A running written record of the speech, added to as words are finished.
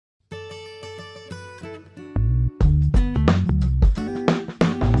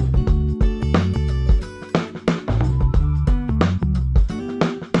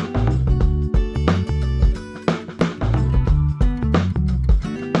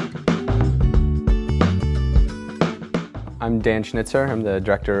I'm Dan Schnitzer. I'm the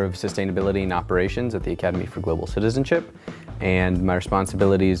Director of Sustainability and Operations at the Academy for Global Citizenship, and my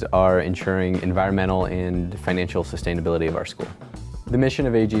responsibilities are ensuring environmental and financial sustainability of our school. The mission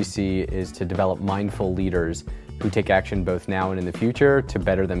of AGC is to develop mindful leaders who take action both now and in the future to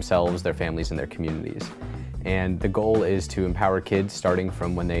better themselves, their families, and their communities. And the goal is to empower kids starting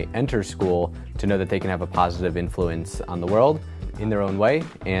from when they enter school to know that they can have a positive influence on the world in their own way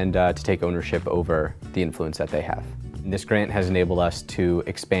and to take ownership over the influence that they have. And this grant has enabled us to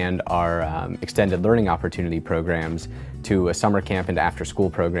expand our extended learning opportunity programs to a summer camp and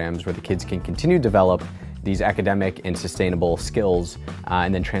after-school programs where the kids can continue to develop these academic and sustainable skills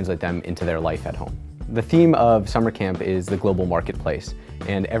and then translate them into their life at home. The theme of summer camp is the global marketplace,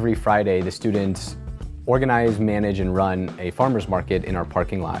 and every Friday the students organize, manage, and run a farmer's market in our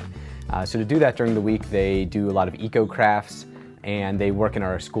parking lot. So to do that during the week, they do a lot of eco-crafts and they work in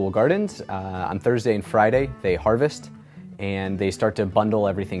our school gardens. On Thursday and Friday, they harvest and they start to bundle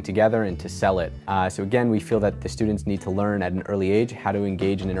everything together and to sell it. So again, we feel that the students need to learn at an early age how to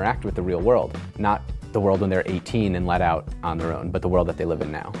engage and interact with the real world, not the world when they're 18 and let out on their own, but the world that they live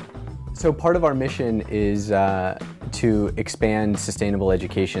in now. So part of our mission is to expand sustainable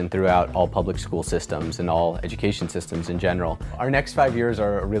education throughout all public school systems and all education systems in general. Our next 5 years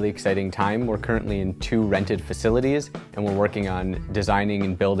are a really exciting time. We're currently in 2 rented facilities, and we're working on designing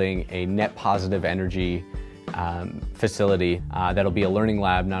and building a net positive energy facility that'll be a learning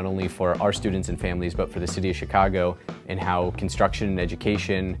lab not only for our students and families, but for the city of Chicago and how construction and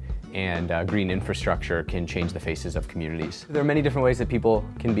education and green infrastructure can change the faces of communities. There are many different ways that people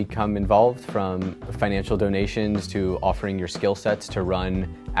can become involved, from financial donations to offering your skill sets to run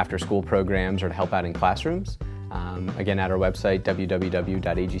after-school programs or to help out in classrooms. Again, at our website,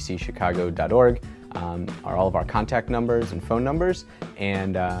 www.agcchicago.org, are all of our contact numbers and phone numbers,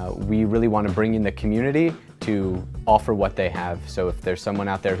 and we really want to bring in the community to offer what they have. So if there's someone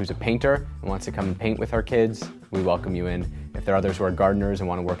out there who's a painter and wants to come and paint with our kids, we welcome you in. If there are others who are gardeners and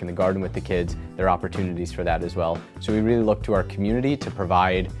want to work in the garden with the kids, there are opportunities for that as well. So we really look to our community to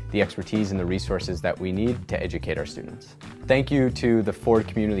provide the expertise and the resources that we need to educate our students. Thank you to the Ford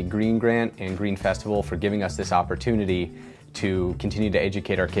Community Green Grant and Green Festival for giving us this opportunity to continue to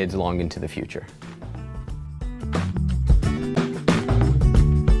educate our kids long into the future.